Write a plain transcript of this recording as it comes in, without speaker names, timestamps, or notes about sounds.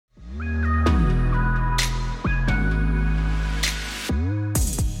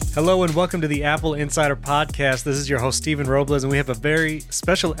Hello and welcome to the Apple Insider Podcast. This is your host, Stephen Robles, and we have a very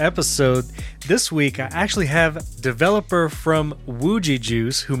special episode. This week, I actually have developer from Wooji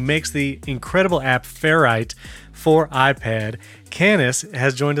Juice, who makes the incredible app Ferrite for iPad. Canis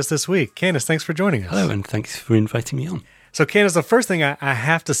has joined us this week. Canis, thanks for joining us. Hello, and thanks for inviting me on. So, Canis, the first thing I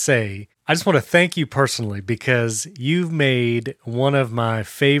have to say, I just want to thank you personally because you've made one of my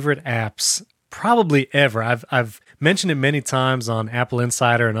favorite apps probably ever. I've mentioned it many times on Apple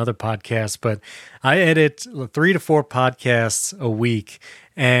Insider and other podcasts, but I edit 3 to 4 podcasts a week,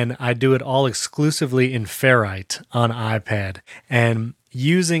 and I do it all exclusively in Ferrite on iPad. And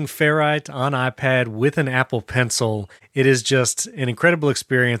using Ferrite on iPad with an Apple Pencil, it is just an incredible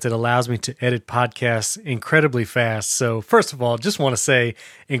experience. It allows me to edit podcasts incredibly fast. So first of all, just want to say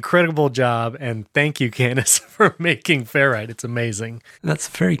incredible job and thank you, Canis, for making Ferrite. It's amazing. That's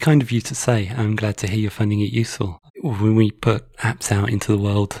very kind of you to say. I'm glad to hear you're finding it useful. When we put apps out into the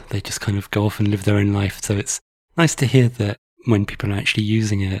world, they just kind of go off and live their own life. So it's nice to hear that when people are actually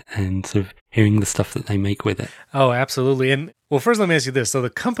using it and sort of hearing the stuff that they make with it. Oh, absolutely. And well, first let me ask you this. So the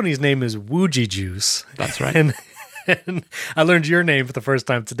company's name is Wooji Juice. That's right. And I learned your name for the first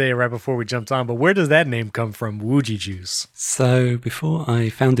time today, right before we jumped on. But where does that name come from, Wooji Juice? So before I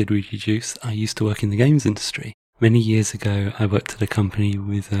founded Wooji Juice, I used to work in the games industry. Many years ago, I worked at a company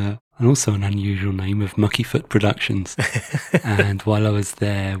with and also an unusual name of Muckyfoot Productions. And while I was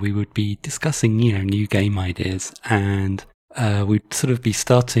there, we would be discussing, new game ideas. And we'd sort of be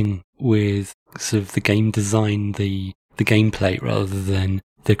starting with sort of the game design, the gameplay, rather than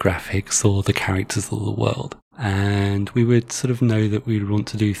the graphics or the characters or the world. And we would sort of know that we would want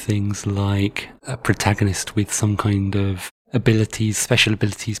to do things like a protagonist with some kind of abilities, special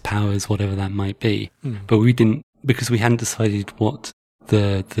abilities, powers, whatever that might be. But we didn't, because we hadn't decided what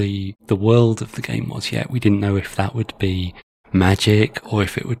the world of the game was yet. We didn't know if that would be magic or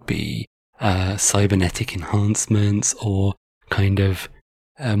if it would be cybernetic enhancements or kind of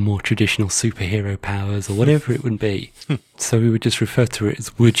more traditional superhero powers or whatever it would be. So we would just refer to it as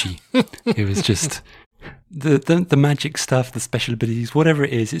Wooji. It was just the magic stuff, the special abilities, whatever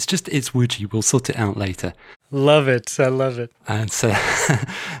it is, it's Wooji. We'll sort it out later. Love it. I love it. And so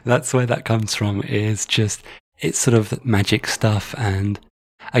that's where that comes from, is just, it's sort of magic stuff. And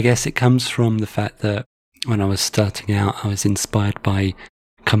I guess it comes from the fact that when I was starting out, I was inspired by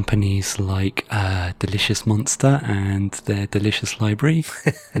companies like Delicious Monster and their Delicious Library.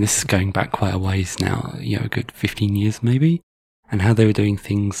 And this is going back quite a ways now, a good 15 years maybe. And how they were doing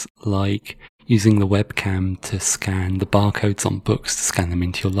things like using the webcam to scan the barcodes on books to scan them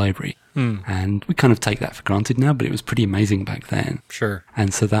into your library. And we kind of take that for granted now, but it was pretty amazing back then. Sure.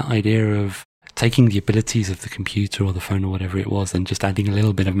 And so that idea of taking the abilities of the computer or the phone or whatever it was and just adding a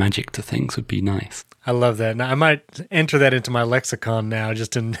little bit of magic to things would be nice. I love that. Now, I might enter that into my lexicon now,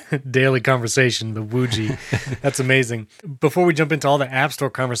 just in daily conversation, the Wooji. That's amazing. Before we jump into all the App Store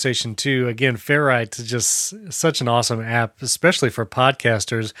conversation too, again, Ferrite is just such an awesome app, especially for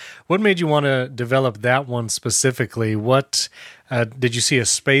podcasters. What made you want to develop that one specifically? What did you see a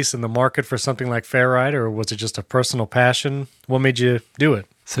space in the market for something like Ferrite, or was it just a personal passion? What made you do it?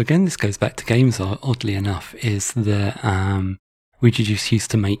 So again, this goes back to games, oddly enough, is that Wooji Juice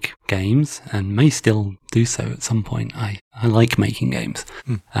used to make games and may still do so at some point. I like making games,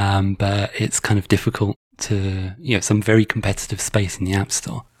 but it's kind of difficult to, some very competitive space in the App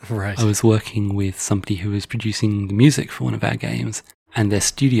Store. Right. I was working with somebody who was producing the music for one of our games, and their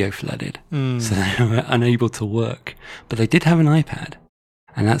studio flooded, so they were unable to work. But they did have an iPad.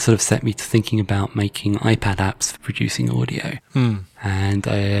 And that sort of set me to thinking about making iPad apps for producing audio. And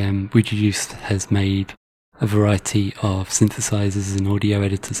Wooji Juice has made a variety of synthesizers and audio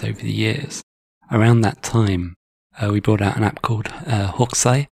editors over the years. Around that time, we brought out an app called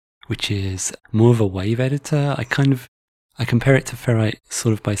Hokusai, which is more of a wave editor. I compare it to Ferrite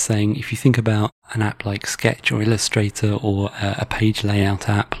sort of by saying, if you think about an app like Sketch or Illustrator or a page layout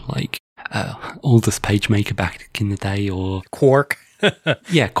app like Aldous PageMaker back in the day, or Quark.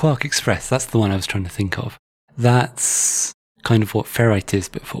 Yeah, Quark Express. That's the one I was trying to think of. That's kind of what Ferrite is,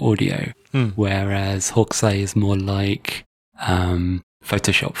 but for audio. Whereas Hokusai is more like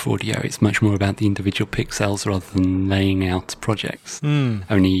Photoshop for audio. It's much more about the individual pixels rather than laying out projects.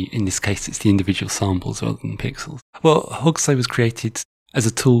 Only in this case, it's the individual samples rather than pixels. Well, Hokusai was created as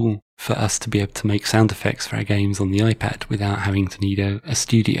a tool for us to be able to make sound effects for our games on the iPad without having to need a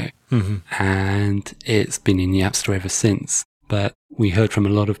studio. And it's been in the App Store ever since. But we heard from a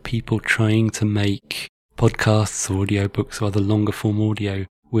lot of people trying to make podcasts or audiobooks or other longer form audio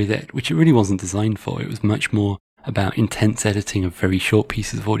with it, which it really wasn't designed for. It was much more about intense editing of very short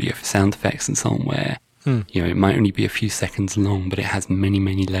pieces of audio for sound effects and so on, where You know, it might only be a few seconds long, but it has many,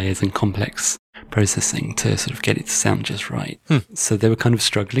 many layers and complex processing to sort of get it to sound just right. So they were kind of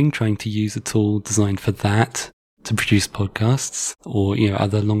struggling trying to use a tool designed for that to produce podcasts or, you know,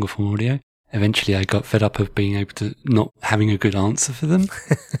 other longer form audio. Eventually I got fed up of being able to not having a good answer for them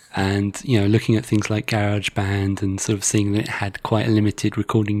and, you know, looking at things like GarageBand and sort of seeing that it had quite a limited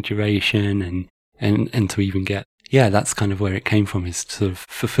recording duration and to even get, yeah, that's kind of where it came from, is to sort of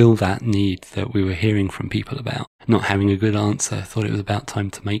fulfill that need that we were hearing from people about not having a good answer. I thought it was about time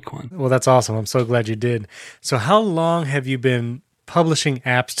to make one. Well, that's awesome. I'm so glad you did. So how long have you been publishing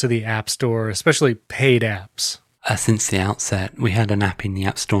apps to the App Store, especially paid apps? Since the outset, we had an app in the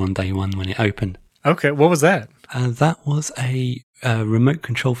App Store on day one when it opened. Okay, what was that? That was a remote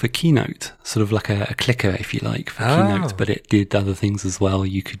control for Keynote, sort of like a clicker, if you like, for Keynote, but it did other things as well.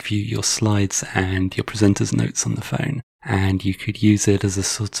 You could view your slides and your presenter's notes on the phone, and you could use it as a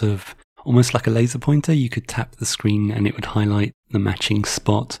sort of, almost like a laser pointer. You could tap the screen and it would highlight the matching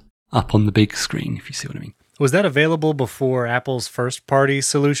spot up on the big screen, if you see what I mean. Was that available before Apple's first-party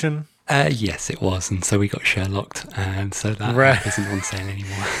solution? Yes, it was, and so we got Sherlocked, and so that app isn't on sale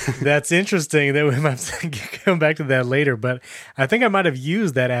anymore. That's interesting. That we might come back to that later, but I think I might have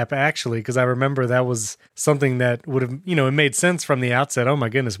used that app actually, because I remember that was something that would have, you know, it made sense from the outset. Oh my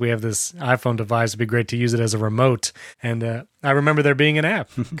goodness, we have this iPhone device. It'd be great to use it as a remote. And I remember there being an app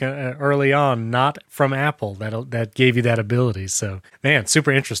early on, not from Apple, that gave you that ability. So, man,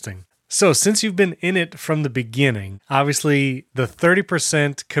 super interesting. So since you've been in it from the beginning, obviously the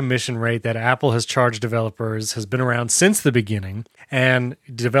 30% commission rate that Apple has charged developers has been around since the beginning. And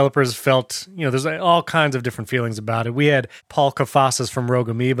developers felt, you know, there's all kinds of different feelings about it. We had Paul Kafasas from Rogue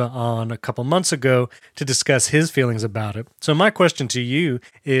Amoeba on a couple months ago to discuss his feelings about it. So my question to you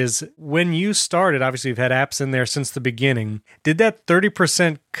is, when you started, obviously you've had apps in there since the beginning, did that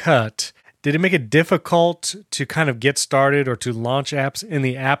 30% cut, did it make it difficult to kind of get started or to launch apps in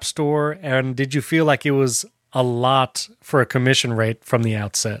the App Store? And did you feel like it was a lot for a commission rate from the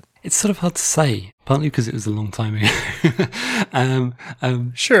outset? It's sort of hard to say, partly because it was a long time ago.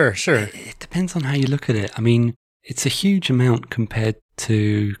 Sure. It depends on how you look at it. I mean, it's a huge amount compared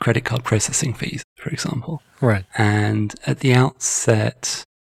to credit card processing fees, for example. Right. And at the outset,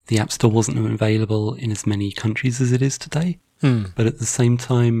 the App Store wasn't available in as many countries as it is today. But at the same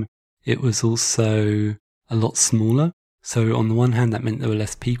time, it was also a lot smaller. So on the one hand, that meant there were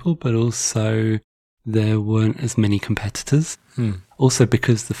less people, but also there weren't as many competitors. Also,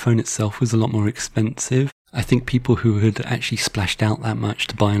 because the phone itself was a lot more expensive, I think people who had actually splashed out that much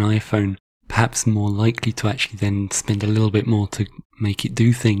to buy an iPhone, perhaps more likely to actually then spend a little bit more to make it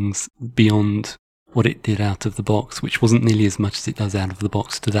do things beyond what it did out of the box, which wasn't nearly as much as it does out of the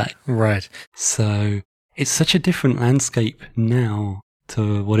box today. Right. So it's such a different landscape now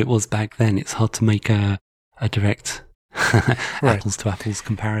to what it was back then. It's hard to make a direct apples to apples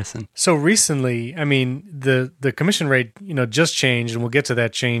comparison. So recently, I mean, the commission rate, you know, just changed, and we'll get to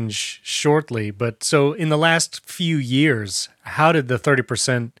that change shortly. But so in the last few years, how did the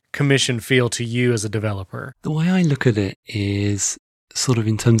 30% commission feel to you as a developer? The way I look at it is sort of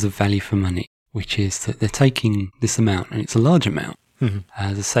in terms of value for money, which is that they're taking this amount, and it's a large amount.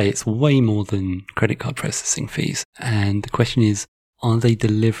 As I say, it's way more than credit card processing fees. And the question is, are they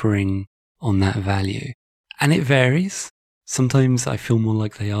delivering on that value? And it varies. Sometimes I feel more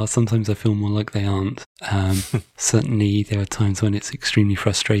like they are. Sometimes I feel more like they aren't. Certainly there are times when it's extremely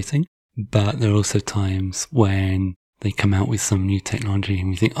frustrating, but there are also times when they come out with some new technology and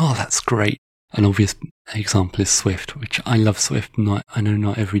we think, oh, that's great. An obvious example is Swift, which I love Swift. I know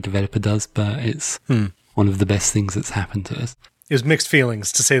not every developer does, but it's one of the best things that's happened to us. It was mixed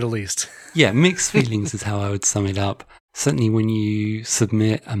feelings, to say the least. Yeah, mixed feelings is how I would sum it up. Certainly when you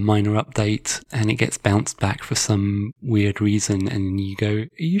submit a minor update and it gets bounced back for some weird reason and you go, are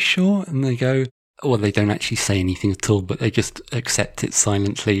you sure? And they go, well, they don't actually say anything at all, but they just accept it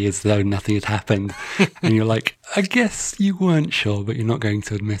silently as though nothing had happened. And you're like, I guess you weren't sure, but you're not going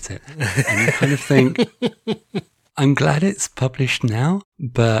to admit it. And you kind of think, I'm glad it's published now,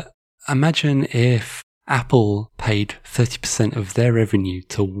 but imagine if Apple paid 30% of their revenue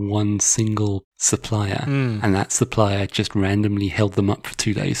to one single supplier, and that supplier just randomly held them up for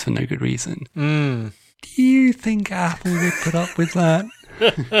 2 days for no good reason. Do you think Apple would put up with that?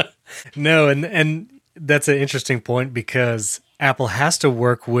 No, and that's an interesting point, because Apple has to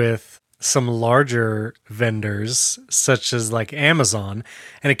work with some larger vendors, such as like Amazon,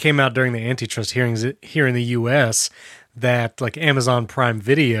 and it came out during the antitrust hearings here in the US that like Amazon Prime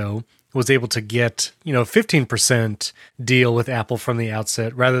Video was able to get, a 15% deal with Apple from the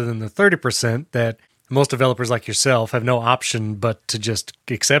outset rather than the 30% that most developers like yourself have no option but to just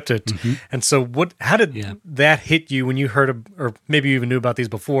accept it. Mm-hmm. And so how did that hit you when you heard or maybe you even knew about these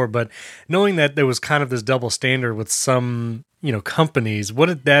before, but knowing that there was kind of this double standard with some, companies, what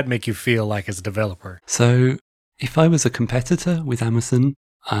did that make you feel like as a developer? So if I was a competitor with Amazon,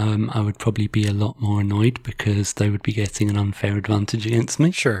 I would probably be a lot more annoyed because they would be getting an unfair advantage against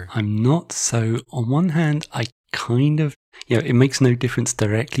me. Sure. I'm not. So on one hand, I kind of, it makes no difference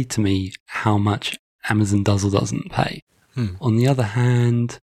directly to me how much Amazon does or doesn't pay. On the other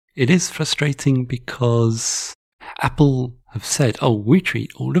hand, it is frustrating because Apple have said, we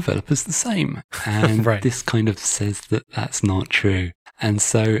treat all developers the same. And right. This kind of says that that's not true. And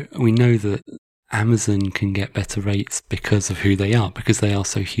so we know that Amazon can get better rates because of who they are, because they are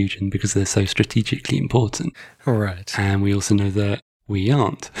so huge and because they're so strategically important. Right. And we also know that we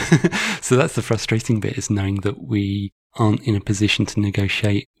aren't. So that's the frustrating bit, is knowing that we aren't in a position to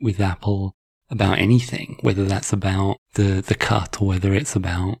negotiate with Apple about anything, whether that's about the cut or whether it's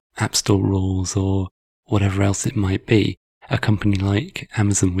about App Store rules or whatever else it might be. A company like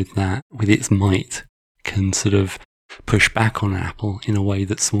Amazon with its might can sort of push back on Apple in a way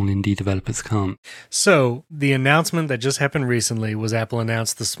that small indie developers can't. So the announcement that just happened recently was Apple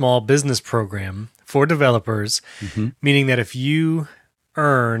announced the small business program for developers, meaning that if you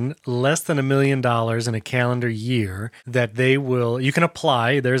earn less than $1 million in a calendar year, that you can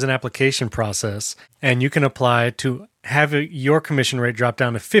apply, there's an application process, and you can apply to have your commission rate drop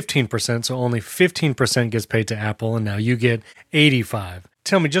down to 15%, so only 15% gets paid to Apple, and now you get 85%.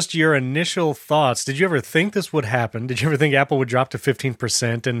 Tell me just your initial thoughts. Did you ever think this would happen? Did you ever think Apple would drop to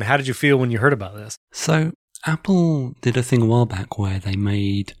 15%? And how did you feel when you heard about this? So Apple did a thing a while back where they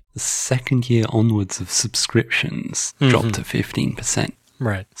made the second year onwards of subscriptions drop to 15%.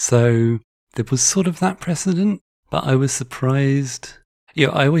 Right. So there was sort of that precedent, but I was surprised.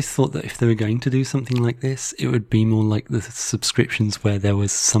 I always thought that if they were going to do something like this, it would be more like the subscriptions where there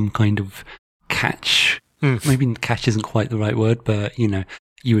was some kind of catch. Maybe catch isn't quite the right word, but,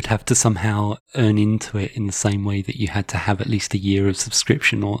 you would have to somehow earn into it in the same way that you had to have at least a year of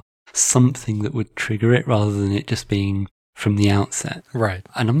subscription or something that would trigger it rather than it just being from the outset. Right.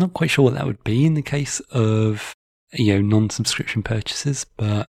 And I'm not quite sure what that would be in the case of, non-subscription purchases,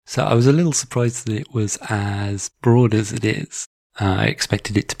 but so I was a little surprised that it was as broad as it is. I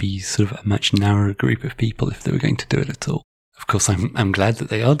expected it to be sort of a much narrower group of people if they were going to do it at all. Of course, I'm glad that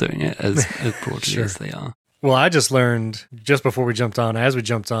they are doing it as broadly as they are. Well, I just learned just before we jumped on,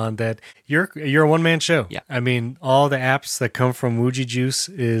 that you're a one-man show. Yeah. I mean, all the apps that come from Wooji Juice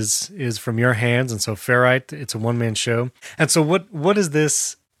is from your hands, and so Ferrite, it's a one-man show. And so what does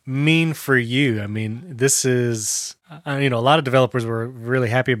this mean for you? I mean, this is, a lot of developers were really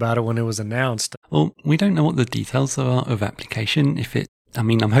happy about it when it was announced. Well, we don't know what the details are of application.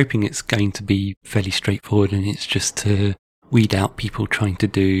 I'm hoping it's going to be fairly straightforward and it's just to weed out people trying to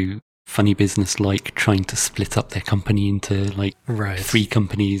do funny business, like trying to split up their company into 3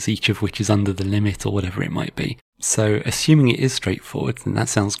 companies, each of which is under the limit or whatever it might be. So assuming it is straightforward, then that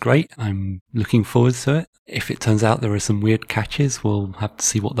sounds great. I'm looking forward to it. If it turns out there are some weird catches, we'll have to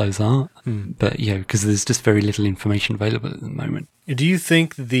see what those are. But because there's just very little information available at the moment. Do you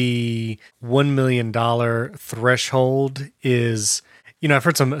think the $1 million threshold is, I've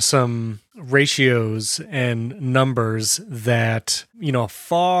heard some ratios and numbers that, a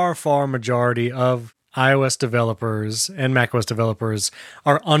far, far majority of iOS developers and macOS developers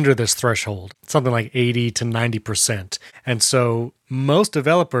are under this threshold, something like 80 to 90%. And so most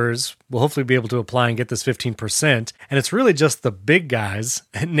developers will hopefully be able to apply and get this 15%. And it's really just the big guys,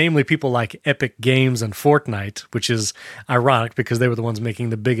 namely people like Epic Games and Fortnite, which is ironic because they were the ones making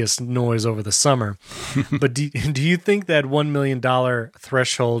the biggest noise over the summer. But do you think that $1 million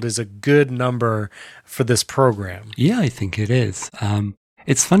threshold is a good number for this program? Yeah, I think it is.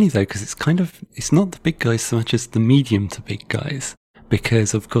 It's funny though, because it's not the big guys so much as the medium to big guys.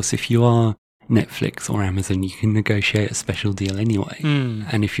 Because of course, if you are Netflix or Amazon, you can negotiate a special deal anyway.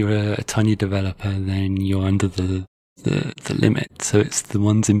 And if you're a tiny developer, then you're under the limit. So it's the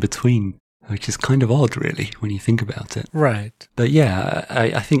ones in between, which is kind of odd really, when you think about it. Right. But yeah,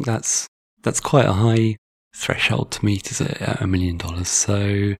 I think that's quite a high threshold to meet, is at $1 million.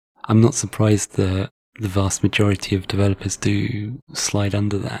 So I'm not surprised that the vast majority of developers do slide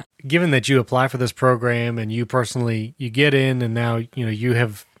under that. Given that you apply for this program and you personally, you get in and now, you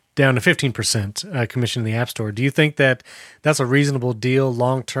have down to 15% commission in the App Store, do you think that that's a reasonable deal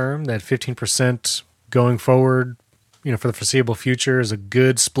long-term, that 15% going forward, for the foreseeable future is a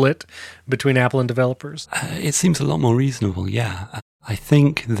good split between Apple and developers? It seems a lot more reasonable, yeah. I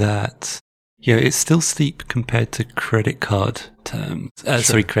think that, Yeah, it's still steep compared to credit card terms.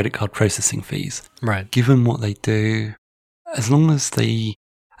 Credit card processing fees. Right. Given what they do, as long as I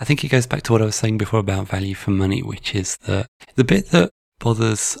think it goes back to what I was saying before about value for money, which is that the bit that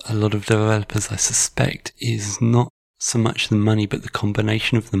bothers a lot of developers, I suspect, is not so much the money, but the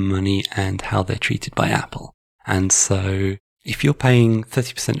combination of the money and how they're treated by Apple. And so if you're paying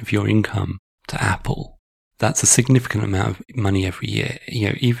 30% of your income to Apple, that's a significant amount of money every year.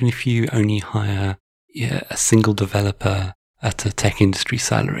 Even if you only hire a single developer at a tech industry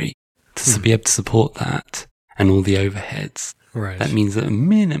salary to be able to support that and all the overheads, right. That means at a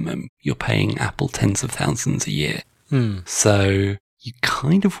minimum you're paying Apple tens of thousands a year. So you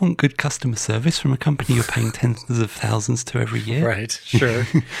kind of want good customer service from a company you're paying tens of thousands to every year. Right, sure.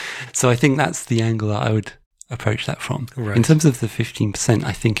 So I think that's the angle that I would approach that from. Right. In terms of the 15%,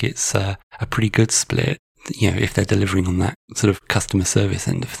 I think it's a pretty good split, if they're delivering on that sort of customer service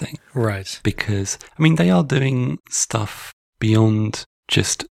end of thing. Right. Because, they are doing stuff beyond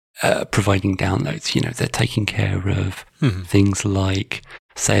just providing downloads. They're taking care of things like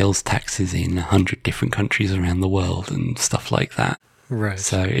sales taxes in 100 different countries around the world and stuff like that. Right.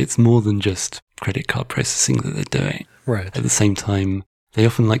 So it's more than just credit card processing that they're doing. Right. At the same time, they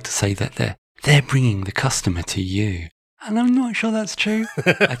often like to say that they're bringing the customer to you. And I'm not sure that's true.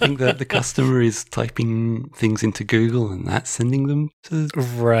 I think that the customer is typing things into Google and that's sending them to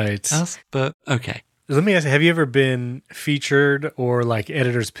us. But okay. Let me ask you, have you ever been featured or like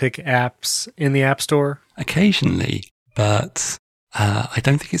editors pick apps in the App Store? Occasionally, but I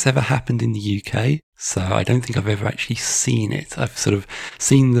don't think it's ever happened in the UK. So I don't think I've ever actually seen it. I've sort of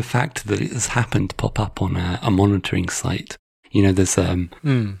seen the fact that it has happened pop up on a monitoring site. There's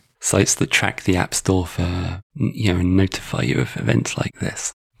sites that track the App Store for, and notify you of events like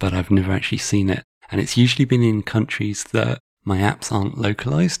this. But I've never actually seen it. And it's usually been in countries that my apps aren't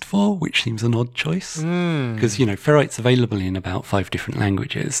localized for, which seems an odd choice. Because, Ferrite's available in about 5 different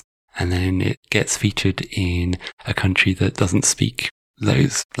languages. And then it gets featured in a country that doesn't speak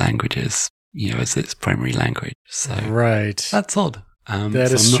those languages, as its primary language. So that's odd. I'm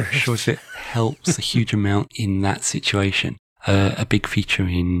not sure if it helps a huge amount in that situation. A big feature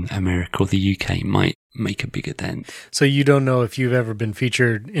in America or the UK might make a bigger dent. So you don't know if you've ever been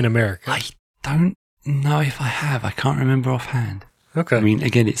featured in America? I don't know if I have. I can't remember offhand. Okay.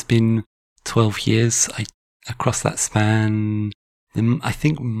 Again, it's been 12 years. Across that span, I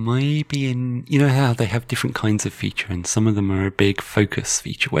think maybe in, how they have different kinds of feature, and some of them are a big focus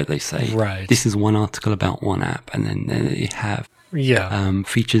feature where they say, this is one article about one app, and then they have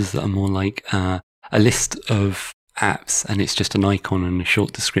features that are more like a list of apps, and it's just an icon and a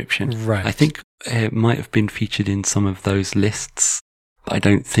short description. Right. I think it might have been featured in some of those lists, but I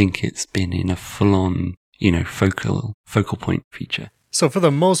don't think it's been in a full-on, focal point feature. So for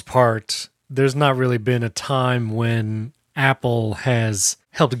the most part, there's not really been a time when Apple has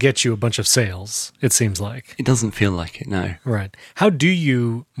helped get you a bunch of sales, it seems like. It doesn't feel like it, no. Right. How do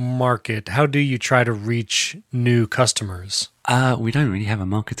you market? How do you try to reach new customers? We don't really have a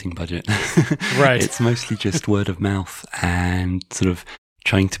marketing budget. Right. It's mostly just word of mouth and sort of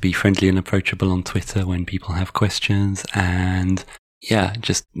trying to be friendly and approachable on Twitter when people have questions, and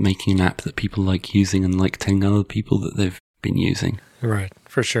just making an app that people like using and like telling other people that they've been using. Right,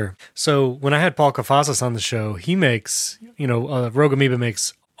 for sure. So when I had Paul Kafasas on the show, he makes, Rogue Amoeba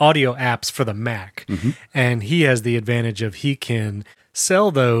makes audio apps for the Mac, and he has the advantage of he can sell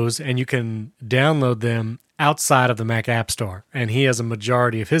those and you can download them outside of the Mac App Store, and he has a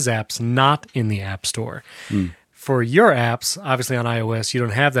majority of his apps not in the App Store. For your apps, obviously on iOS, you don't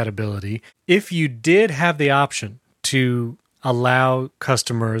have that ability. If you did have the option to allow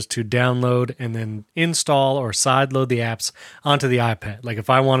customers to download and then install or sideload the apps onto the iPad, like if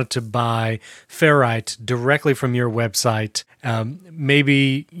I wanted to buy Ferrite directly from your website,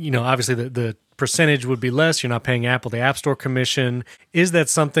 maybe, obviously the percentage would be less. You're not paying Apple the App Store commission. Is that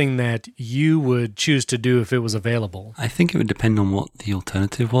something that you would choose to do if it was available? I think it would depend on what the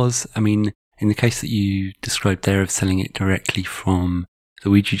alternative was. In the case that you described there of selling it directly from the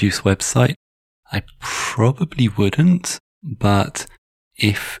Wooji Juice website, I probably wouldn't. But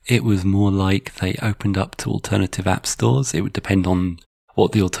if it was more like they opened up to alternative app stores, it would depend on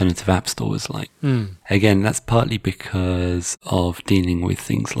what the alternative app store was like. Again, that's partly because of dealing with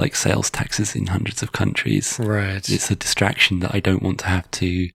things like sales taxes in hundreds of countries. Right. It's a distraction that I don't want to have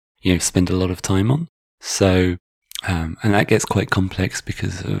to, spend a lot of time on. So, and that gets quite complex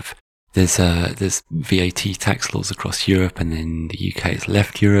because of there's VAT tax laws across Europe, and then the UK has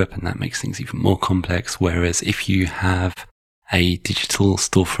left Europe, and that makes things even more complex. Whereas if you have a digital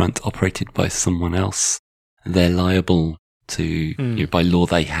storefront operated by someone else, they're liable to, by law,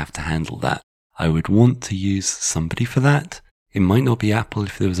 they have to handle that. I would want to use somebody for that. It might not be Apple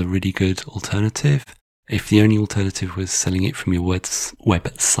if there was a really good alternative. If the only alternative was selling it from your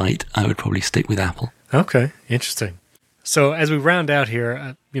website, I would probably stick with Apple. Okay, interesting. So as we round out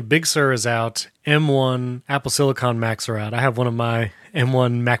here, Big Sur is out, M1 Apple Silicon Macs are out. I have one of my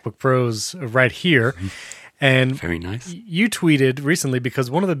M1 MacBook Pros right here. And very nice. You tweeted recently, because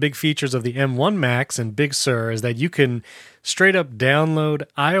one of the big features of the M1 Macs and Big Sur is that you can straight up download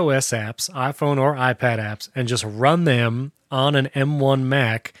iOS apps, iPhone or iPad apps, and just run them on an M1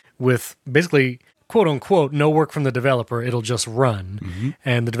 Mac with basically, quote unquote, no work from the developer. It'll just run.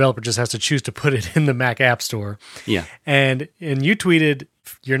 And the developer just has to choose to put it in the Mac App Store. Yeah. And you tweeted,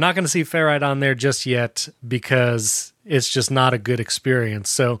 you're not going to see Ferrite on there just yet because it's just not a good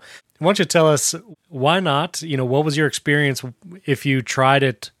experience. So why don't you tell us why not? What was your experience if you tried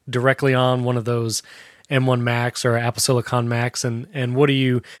it directly on one of those M1 Macs or Apple Silicon Macs, and what are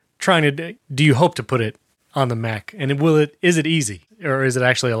you trying to do? You hope to put it on the Mac, and is it easy, or is it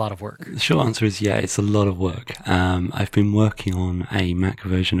actually a lot of work? The short answer is yeah, it's a lot of work. I've been working on a Mac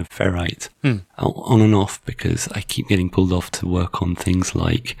version of Ferrite on and off because I keep getting pulled off to work on things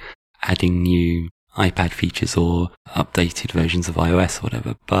like adding new iPad features or updated versions of iOS or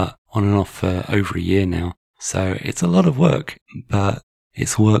whatever, but on and off for over a year now. So it's a lot of work, but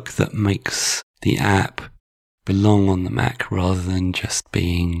it's work that makes the app belong on the Mac rather than just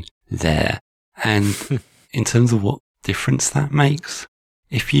being there. And in terms of what difference that makes,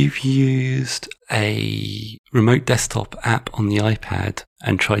 if you've used a remote desktop app on the iPad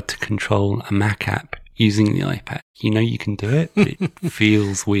and tried to control a Mac app using the iPad, you can do it, but it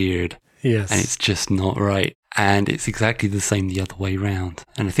feels weird. Yes. And it's just not right. And it's exactly the same the other way around.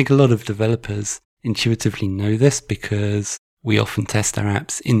 And I think a lot of developers intuitively know this because we often test our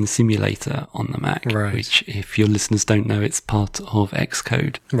apps in the simulator on the Mac, which, if your listeners don't know, it's part of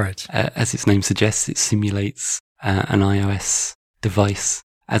Xcode. Right. As its name suggests, it simulates an iOS device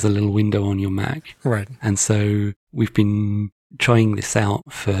as a little window on your Mac. Right. And so we've been trying this out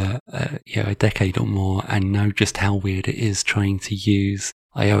for a decade or more and know just how weird it is trying to use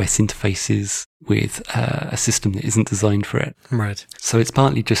iOS interfaces with a system that isn't designed for it. Right. So it's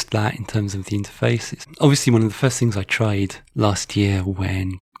partly just that in terms of the interface. It's obviously one of the first things I tried last year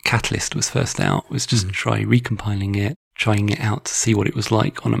when Catalyst was first out was just try recompiling it, trying it out to see what it was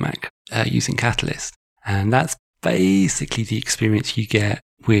like on a Mac using Catalyst. And that's basically the experience you get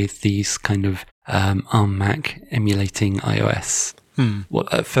with these kind of ARM Mac emulating iOS. Well,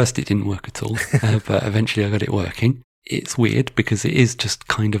 at first it didn't work at all, but eventually I got it working. It's weird because it is just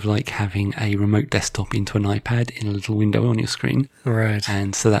kind of like having a remote desktop into an iPad in a little window on your screen. Right.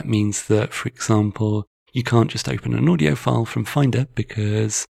 And so that means that, for example, you can't just open an audio file from Finder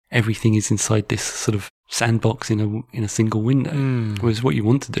because everything is inside this sort of sandbox in a single window. Whereas what you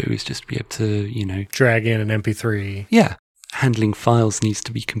want to do is just be able to, drag in an MP3. Yeah. Handling files needs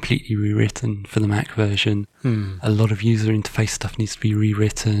to be completely rewritten for the Mac version. A lot of user interface stuff needs to be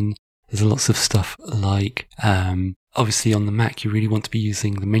rewritten. There's lots of stuff like, obviously on the Mac, you really want to be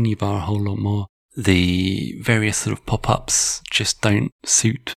using the menu bar a whole lot more. The various sort of pop-ups just don't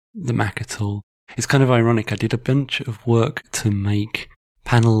suit the Mac at all. It's kind of ironic. I did a bunch of work to make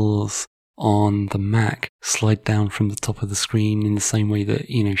panels on the Mac slide down from the top of the screen in the same way that,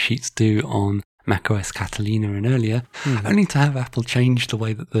 Sheets do on macOS Catalina and earlier, only to have Apple change the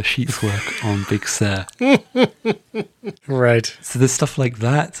way that the sheets work on Big Sur. Right. So there's stuff like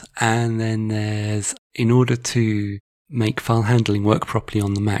that, and then there's, in order to make file handling work properly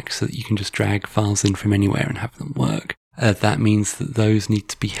on the Mac so that you can just drag files in from anywhere and have them work, that means that those need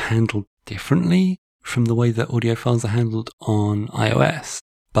to be handled differently from the way that audio files are handled on iOS.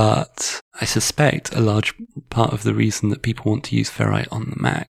 But I suspect a large part of the reason that people want to use Ferrite on the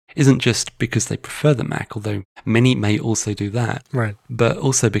Mac isn't just because they prefer the Mac, although many may also do that, right? But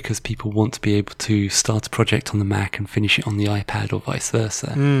also because people want to be able to start a project on the Mac and finish it on the iPad or vice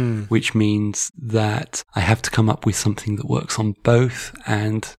versa, which means that I have to come up with something that works on both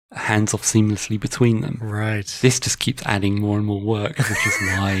and hands off seamlessly between them. Right. This just keeps adding more and more work, which is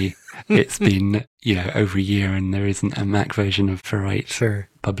why it's been, over a year and there isn't a Mac version of Ferrite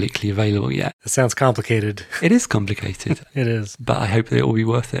publicly available yet. It sounds complicated. It is complicated. It is. But I hope that it will be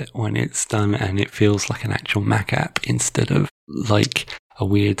worth it when it's done and it feels like an actual Mac app instead of like a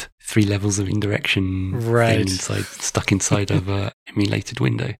weird 3 levels of indirection thing stuck inside of a emulated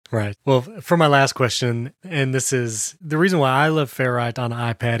window. Right. Well, for my last question, and this is the reason why I love Ferrite on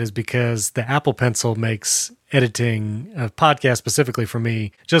iPad is because the Apple Pencil makes editing a podcast specifically for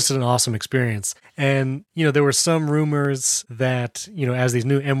me just an awesome experience. And, there were some rumors that, as these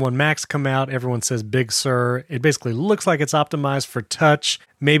new M1 Macs come out, everyone says Big Sur. It basically looks like it's optimized for touch.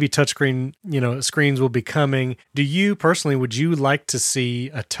 Maybe touchscreen, screens will be coming. Do you personally, would you like to see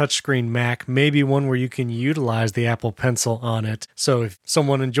a touchscreen Mac, maybe one where you can utilize the Apple Pencil on it? So if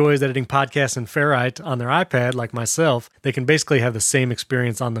someone enjoys editing podcasts in Ferrite on their iPad, like myself, they can basically have the same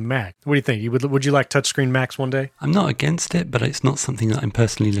experience on the Mac. What do you think? Would you like touchscreen Macs one day? I'm not against it, but it's not something that I'm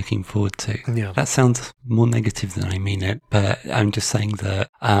personally looking forward to. Yeah. That sounds more negative than I mean it, but I'm just saying that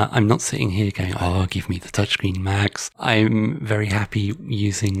I'm not sitting here going, oh, give me the touchscreen Macs. I'm very happy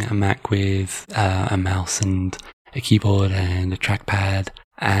using a Mac with a mouse and a keyboard and a trackpad,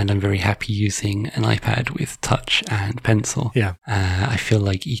 and I'm very happy using an iPad with touch and pencil. Yeah. I feel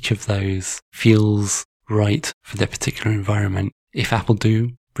like each of those feels right for their particular environment. If Apple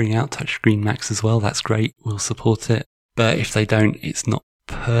do bring out touchscreen Macs as well, that's great. We'll support it. But if they don't, it's not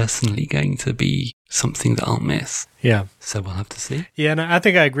personally going to be something that I'll miss. Yeah. So we'll have to see. Yeah, and I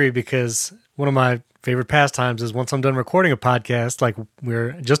think I agree because one of my favorite pastimes is once I'm done recording a podcast, like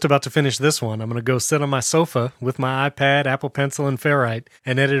we're just about to finish this one, I'm going to go sit on my sofa with my iPad, Apple Pencil, and Ferrite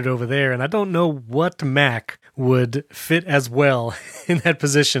and edit it over there. And I don't know what Mac would fit as well in that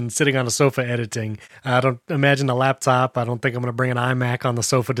position, sitting on a sofa editing. I don't imagine a laptop. I don't think I'm going to bring an iMac on the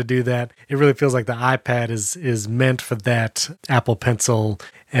sofa to do that. It really feels like the iPad is meant for that Apple Pencil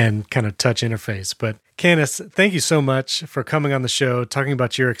and kind of touch interface. But Candace, thank you so much for coming on the show, talking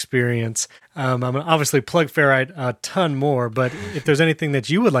about your experience. I'm going to obviously plug Ferrite a ton more, but if there's anything that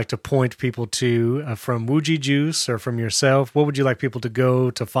you would like to point people to from Wooji Juice or from yourself, what would you like people to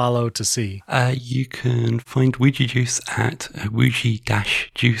go, to follow, to see? You can find Wooji Juice at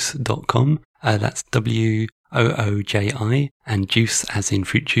wooji-juice.com. That's WOOJI, and juice as in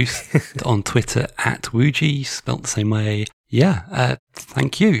fruit juice, on Twitter at Wooji, spelt the same way. Yeah,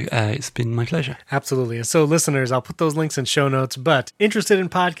 thank you. It's been my pleasure. Absolutely. And so listeners, I'll put those links in show notes, but interested in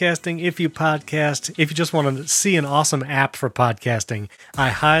podcasting, if you podcast, if you just want to see an awesome app for podcasting, I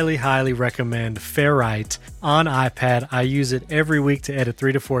highly, highly recommend Ferrite on iPad. I use it every week to edit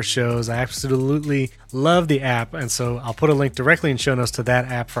 3 to 4 shows. I absolutely love the app. And so I'll put a link directly in show notes to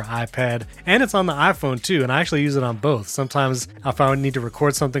that app for iPad. And it's on the iPhone too. And I actually use it on both. Sometimes if I need to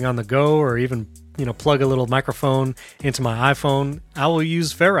record something on the go or even plug a little microphone into my iPhone, I will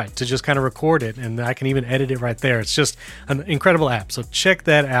use Ferrite to just kind of record it, and I can even edit it right there. It's just an incredible app, so check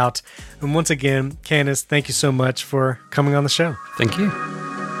that out. And once again, Candace, thank you so much for coming on the show. Thank you.